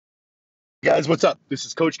Guys, what's up? This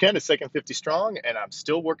is Coach Ken at Second 50 Strong, and I'm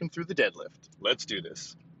still working through the deadlift. Let's do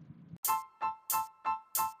this.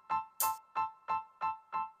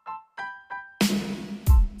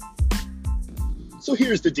 So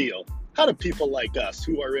here's the deal. How do people like us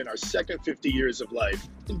who are in our second 50 years of life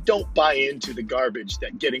and don't buy into the garbage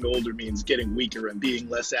that getting older means getting weaker and being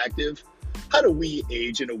less active? How do we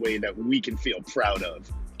age in a way that we can feel proud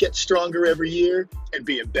of? Get stronger every year and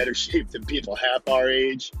be in better shape than people half our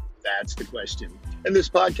age? That's the question. And this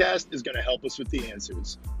podcast is going to help us with the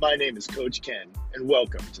answers. My name is Coach Ken, and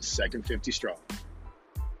welcome to Second 50 Strong.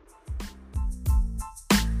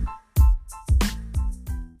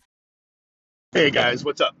 Hey guys,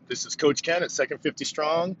 what's up? This is Coach Ken at Second 50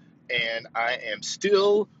 Strong, and I am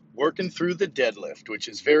still working through the deadlift, which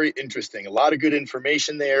is very interesting. A lot of good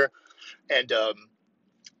information there, and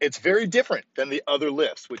it's very different than the other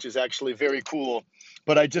lifts, which is actually very cool.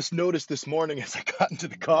 But I just noticed this morning as I got into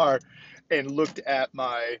the car and looked at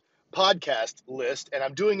my podcast list, and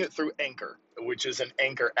I'm doing it through Anchor, which is an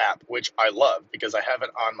Anchor app, which I love because I have it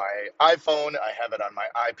on my iPhone, I have it on my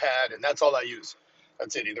iPad, and that's all I use.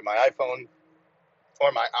 That's it, either my iPhone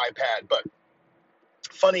or my iPad. But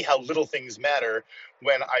funny how little things matter.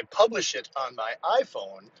 When I publish it on my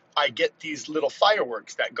iPhone, I get these little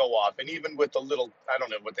fireworks that go off. And even with the little, I don't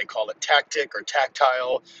know what they call it, tactic or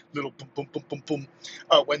tactile, little boom, boom, boom, boom,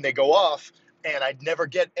 boom, when they go off, and I'd never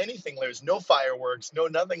get anything. There's no fireworks, no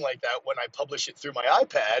nothing like that when I publish it through my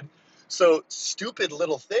iPad. So stupid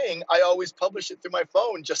little thing, I always publish it through my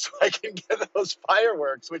phone just so I can get those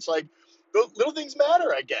fireworks, which like, those little things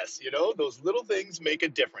matter, I guess, those little things make a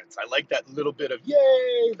difference. I like that little bit of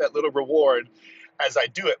yay, that little reward as I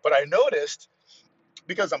do it. But I noticed,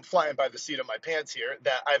 because I'm flying by the seat of my pants here,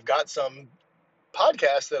 that I've got some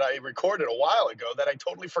podcasts that I recorded a while ago that I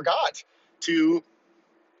totally forgot to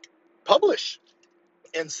publish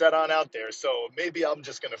and set on out there. So maybe I'm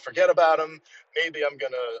just going to forget about them. Maybe I'm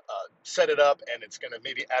going to set it up and it's going to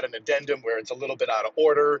maybe add an addendum where it's a little bit out of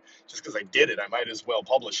order. Just because I did it, I might as well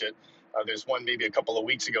publish it. There's one maybe a couple of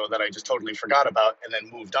weeks ago that I just totally forgot about and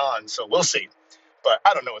then moved on. So we'll see. But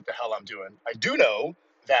I don't know what the hell I'm doing. I do know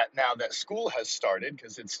that now that school has started,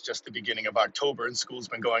 because it's just the beginning of October and school's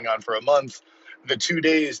been going on for a month, the 2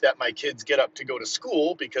 days that my kids get up to go to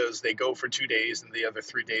school, because they go for 2 days and the other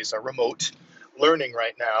 3 days are remote learning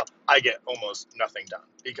right now, I get almost nothing done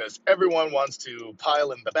because everyone wants to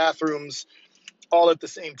pile in the bathrooms all at the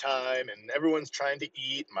same time and everyone's trying to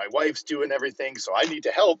eat. My wife's doing everything, so I need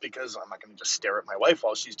to help because I'm not going to just stare at my wife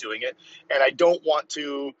while she's doing it. And I don't want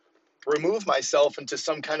to remove myself into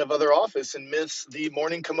some kind of other office and miss the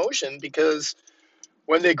morning commotion, because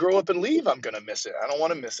when they grow up and leave, I'm going to miss it. I don't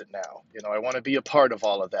want to miss it now. I want to be a part of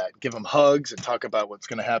all of that, give them hugs and talk about what's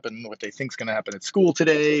going to happen, what they think's going to happen at school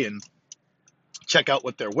today, and check out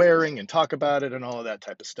what they're wearing and talk about it and all of that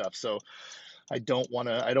type of stuff. So I don't want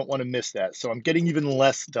to miss that. So I'm getting even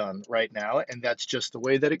less done right now, and that's just the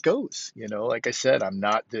way that it goes. Like I said, I'm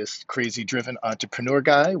not this crazy driven entrepreneur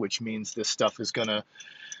guy, which means this stuff is going to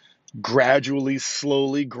gradually,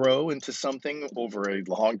 slowly grow into something over a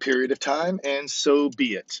long period of time, and so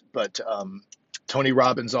be it. But Tony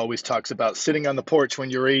Robbins always talks about sitting on the porch when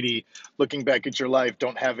you're 80, looking back at your life,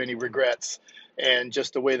 don't have any regrets. And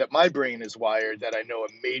just the way that my brain is wired, that I know a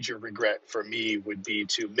major regret for me would be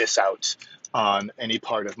to miss out on any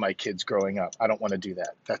part of my kids growing up. I don't want to do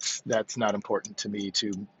that. That's not important to me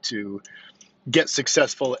to get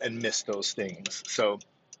successful and miss those things. So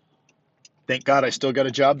thank God I still got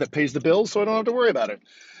a job that pays the bills, so I don't have to worry about it.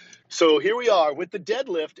 So here we are with the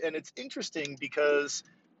deadlift, and it's interesting because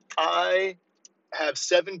I have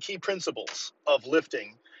 7 key principles of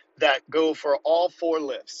lifting that go for all 4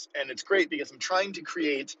 lifts. And it's great because I'm trying to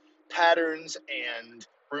create patterns and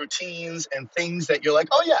routines and things that you're like,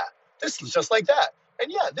 oh yeah, this is just like that.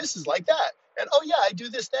 And yeah, this is like that. And oh yeah, I do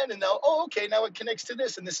this then. And now, oh, okay, now it connects to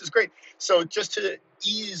this. And this is great. So just to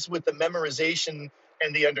ease with the memorization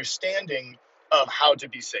and the understanding of how to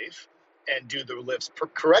be safe and do the lifts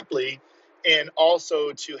correctly, and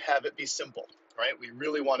also to have it be simple. Right? We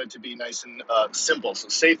really want it to be nice and simple. So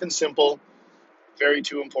safe and simple, very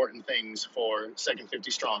 2 important things for Second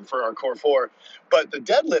 50 Strong, for our core 4. But the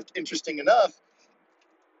deadlift, interesting enough,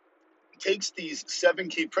 takes these 7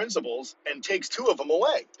 key principles and takes 2 of them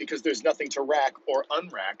away because there's nothing to rack or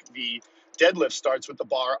unrack. The deadlift starts with the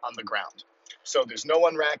bar on the ground. So there's no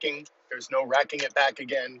unracking, there's no racking it back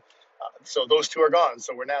again. So those 2 are gone.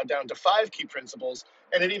 So we're now down to 5 key principles,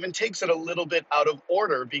 and it even takes it a little bit out of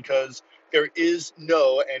order because there is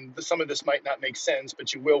no, and some of this might not make sense,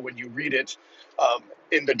 but you will when you read it,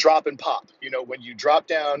 in the drop and pop. When you drop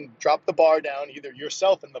the bar down, either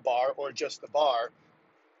yourself in the bar or just the bar,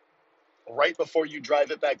 right before you drive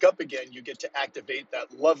it back up again, you get to activate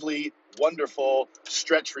that lovely, wonderful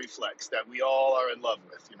stretch reflex that we all are in love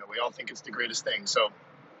with. We all think it's the greatest thing. So,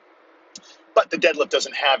 but the deadlift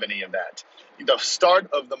doesn't have any of that. The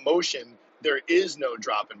start of the motion, there is no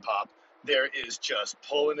drop and pop. There is just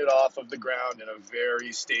pulling it off of the ground in a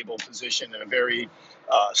very stable position, in a very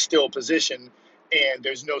still position, and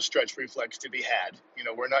there's no stretch reflex to be had.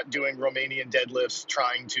 We're not doing Romanian deadlifts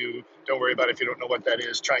trying to, don't worry about it if you don't know what that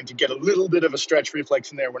is, trying to get a little bit of a stretch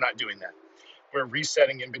reflex in there. We're not doing that. We're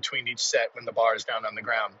resetting in between each set when the bar is down on the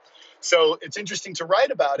ground. So it's interesting to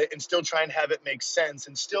write about it and still try and have it make sense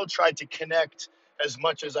and still try to connect as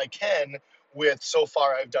much as I can with, so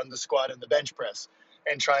far I've done the squat and the bench press,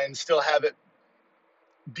 and try and still have it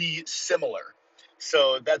be similar.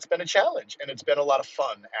 So that's been a challenge, and it's been a lot of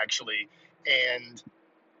fun, actually. And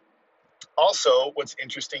also, what's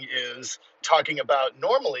interesting is talking about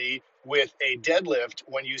normally with a deadlift,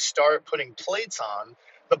 when you start putting plates on,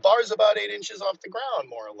 the bar is about 8 inches off the ground,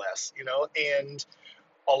 more or less, and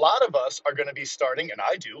a lot of us are going to be starting, and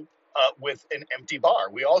I do, with an empty bar.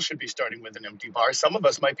 We all should be starting with an empty bar. Some of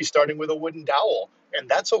us might be starting with a wooden dowel, and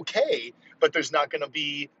that's okay, but there's not going to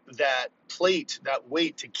be that plate, that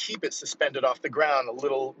weight to keep it suspended off the ground a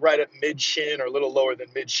little right at mid-shin or a little lower than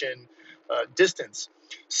mid-shin distance.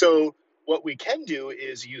 So what we can do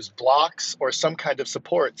is use blocks or some kind of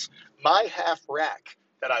supports. My half rack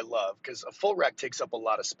that I love, because a full rack takes up a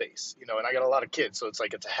lot of space, and I got a lot of kids, so it's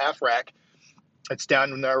a half rack. It's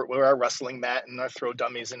down in where our wrestling mat and our throw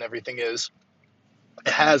dummies and everything is.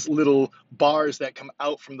 It has little bars that come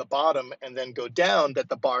out from the bottom and then go down that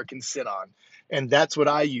the bar can sit on. And that's what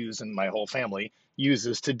I use, and my whole family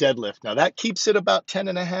uses, to deadlift. Now that keeps it about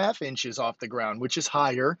 10.5 inches off the ground, which is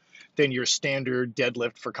higher than your standard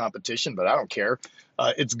deadlift for competition, but I don't care.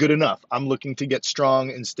 It's good enough. I'm looking to get strong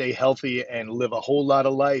and stay healthy and live a whole lot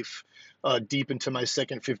of life deep into my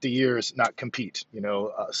second 50 years, not compete,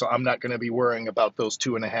 so I'm not going to be worrying about those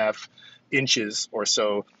 2.5 inches or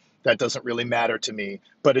so. That doesn't really matter to me,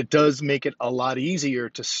 but it does make it a lot easier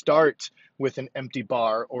to start with an empty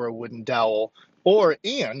bar or a wooden dowel,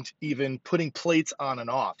 and even putting plates on and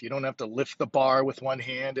off. You don't have to lift the bar with one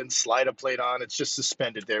hand and slide a plate on. It's just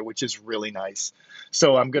suspended there, which is really nice.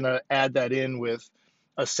 So I'm going to add that in with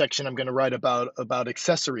a section I'm going to write about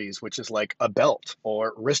accessories, which is like a belt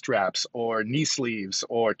or wrist wraps or knee sleeves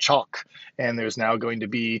or chalk. And there's now going to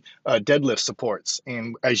be deadlift supports.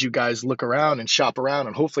 And as you guys look around and shop around,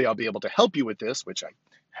 and hopefully I'll be able to help you with this, which I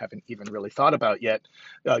haven't even really thought about yet,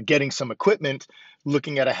 getting some equipment,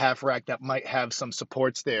 looking at a half rack that might have some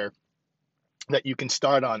supports there that you can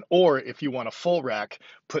start on, or if you want a full rack,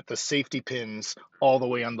 put the safety pins all the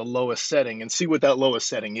way on the lowest setting and see what that lowest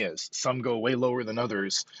setting is. Some go way lower than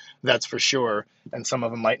others, that's for sure, and some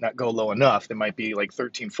of them might not go low enough. They might be like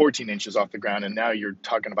 13, 14 inches off the ground, and now you're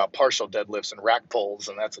talking about partial deadlifts and rack pulls,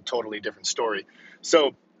 and that's a totally different story.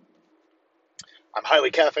 So I'm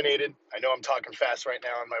highly caffeinated. I know I'm talking fast right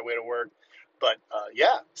now on my way to work. But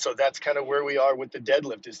yeah, so that's kind of where we are with the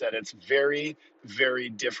deadlift, is that it's very, very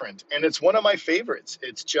different. And it's one of my favorites.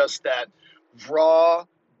 It's just that raw,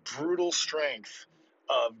 brutal strength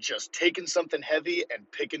of just taking something heavy and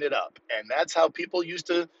picking it up. And that's how people used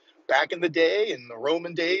to, back in the day, in the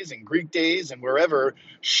Roman days and Greek days and wherever,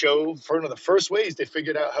 show, for one of the first ways they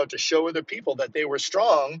figured out how to show other people that they were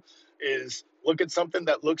strong is look at something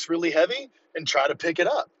that looks really heavy and try to pick it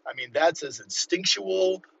up. I mean, that's as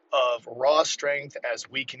instinctual of raw strength as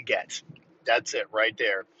we can get. That's it right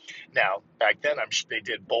there. Now, back then, they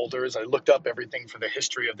did boulders. I looked up everything for the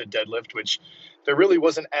history of the deadlift, which there really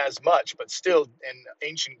wasn't as much, but still in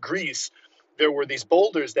ancient Greece, there were these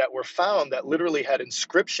boulders that were found that literally had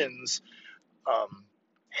inscriptions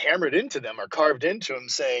hammered into them or carved into them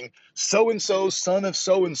saying, so-and-so, son of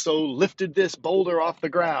so-and-so, lifted this boulder off the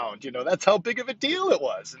ground. That's how big of a deal it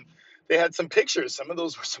was. And they had some pictures. Some of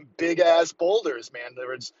those were some big-ass boulders, man. There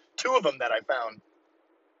was 2 of them that I found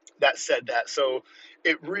that said that. So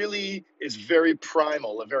it really is very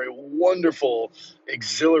primal, a very wonderful,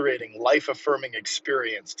 exhilarating, life-affirming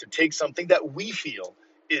experience to take something that we feel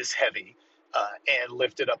is heavy and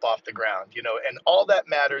lift it up off the ground, and all that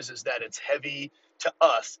matters is that it's heavy to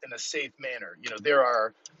us in a safe manner. There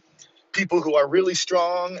are people who are really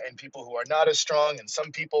strong and people who are not as strong, and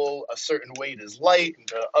some people a certain weight is light, and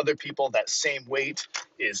to other people that same weight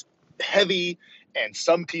is heavy, and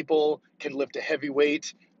some people can lift a heavy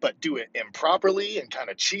weight but do it improperly and kind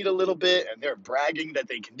of cheat a little bit, and they're bragging that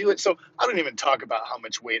they can do it. So I don't even talk about how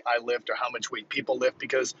much weight I lift or how much weight people lift,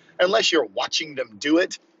 because unless you're watching them do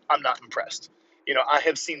it, I'm not impressed. I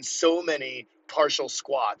have seen so many partial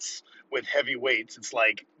squats with heavy weights. It's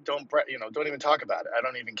like, don't even talk about it. I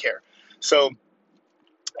don't even care. So,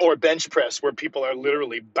 or bench press where people are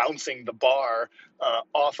literally bouncing the bar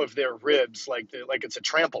off of their ribs like it's a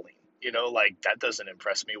trampoline. Like that doesn't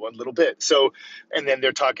impress me one little bit. So, and then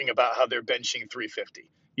they're talking about how they're benching 350.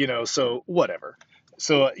 So whatever.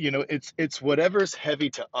 So it's whatever's heavy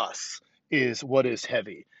to us is what is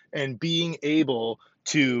heavy, and being able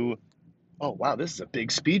to. Oh wow, this is a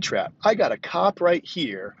big speed trap. I got a cop right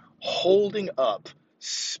here holding up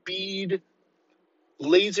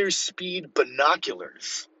laser speed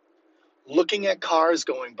binoculars, looking at cars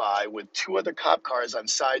going by with 2 other cop cars on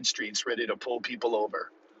side streets ready to pull people over.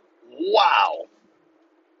 Wow.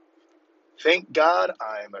 Thank God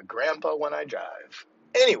I'm a grandpa when I drive.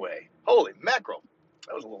 Anyway, holy mackerel.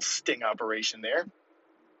 That was a little sting operation there.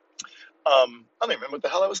 I don't even remember what the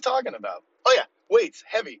hell I was talking about. Oh yeah, weights,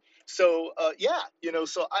 heavy. So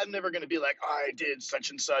so I'm never going to be like, I did such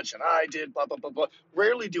and such and I did blah, blah, blah, blah.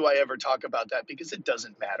 Rarely do I ever talk about that because it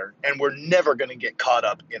doesn't matter. And we're never going to get caught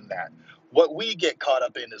up in that. What we get caught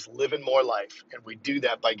up in is living more life. And we do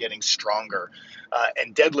that by getting stronger.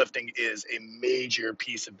 And deadlifting is a major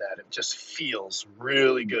piece of that. It just feels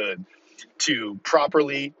really good to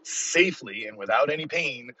properly, safely, and without any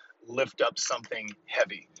pain, lift up something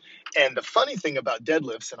heavy. And the funny thing about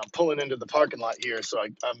deadlifts, and I'm pulling into the parking lot here, so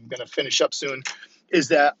I'm going to finish up soon, is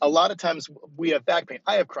that a lot of times we have back pain.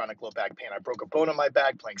 I have chronic low back pain. I broke a bone in my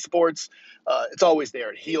back playing sports. It's always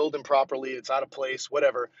there. It healed improperly. It's out of place,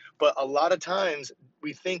 whatever. But a lot of times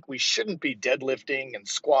we think we shouldn't be deadlifting and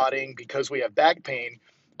squatting because we have back pain.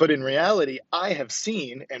 But in reality, I have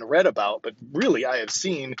seen and read about, but really I have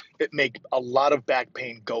seen it make a lot of back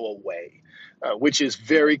pain go away. Which is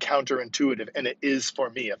very counterintuitive, and it is for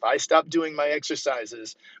me. If I stop doing my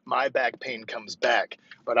exercises, my back pain comes back.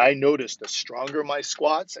 But I notice the stronger my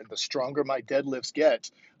squats and the stronger my deadlifts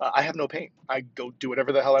get, I have no pain. I go do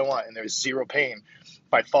whatever the hell I want, and there's zero pain.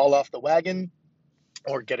 If I fall off the wagon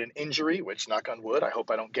or get an injury, which, knock on wood, I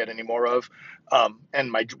hope I don't get any more of,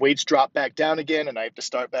 and my weights drop back down again and I have to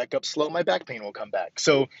start back up slow, my back pain will come back.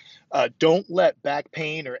 So don't let back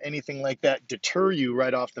pain or anything like that deter you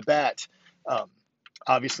right off the bat.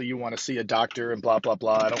 Obviously you want to see a doctor and blah, blah,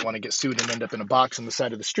 blah. I don't want to get sued and end up in a box on the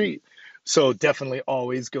side of the street. So definitely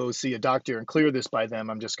always go see a doctor and clear this by them.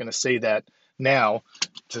 I'm just going to say that now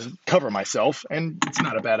to cover myself, and it's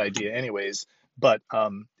not a bad idea anyways, but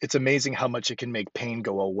it's amazing how much it can make pain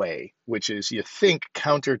go away, which is, you think,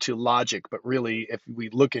 counter to logic, but really if we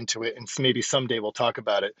look into it, and maybe someday we'll talk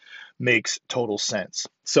about it, makes total sense.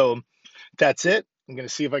 So that's it. I'm going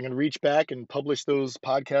to see if I can reach back and publish those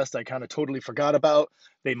podcasts I kind of totally forgot about.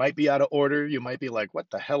 They might be out of order. You might be like, what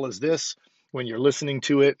the hell is this? When you're listening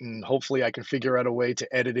to it, and hopefully I can figure out a way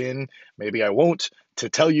to edit in. Maybe I won't, to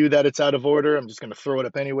tell you that it's out of order. I'm just going to throw it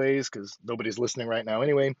up anyways because nobody's listening right now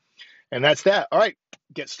anyway. And that's that. All right.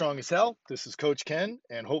 Get strong as hell. This is Coach Ken.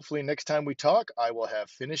 And hopefully next time we talk, I will have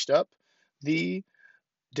finished up the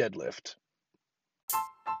deadlift.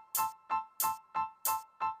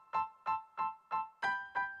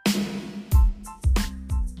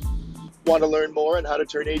 Want to learn more on how to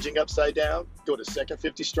turn aging upside down? Go to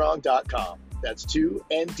second50strong.com. That's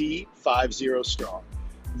 2ND50 strong.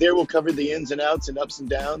 There we'll cover the ins and outs and ups and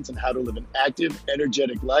downs and how to live an active,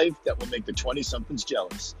 energetic life that will make the 20-somethings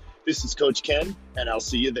jealous. This is Coach Ken, and I'll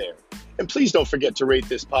see you there. And please don't forget to rate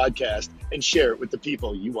this podcast and share it with the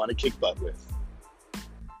people you want to kick butt with.